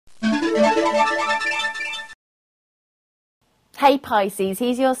Hey Pisces,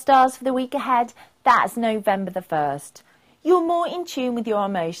 here's your stars for the week ahead. That's November the 1st. You're more in tune with your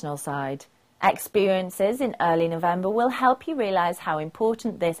emotional side. Experiences in early November will help you realise how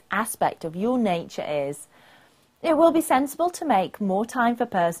important this aspect of your nature is. It will be sensible to make more time for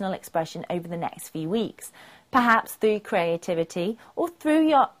personal expression over the next few weeks, perhaps through creativity or through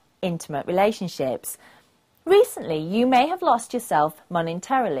your intimate relationships. Recently, you may have lost yourself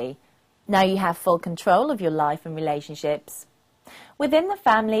monetarily. Now you have full control of your life and relationships. Within the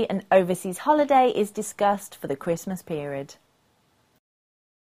family, an overseas holiday is discussed for the Christmas period.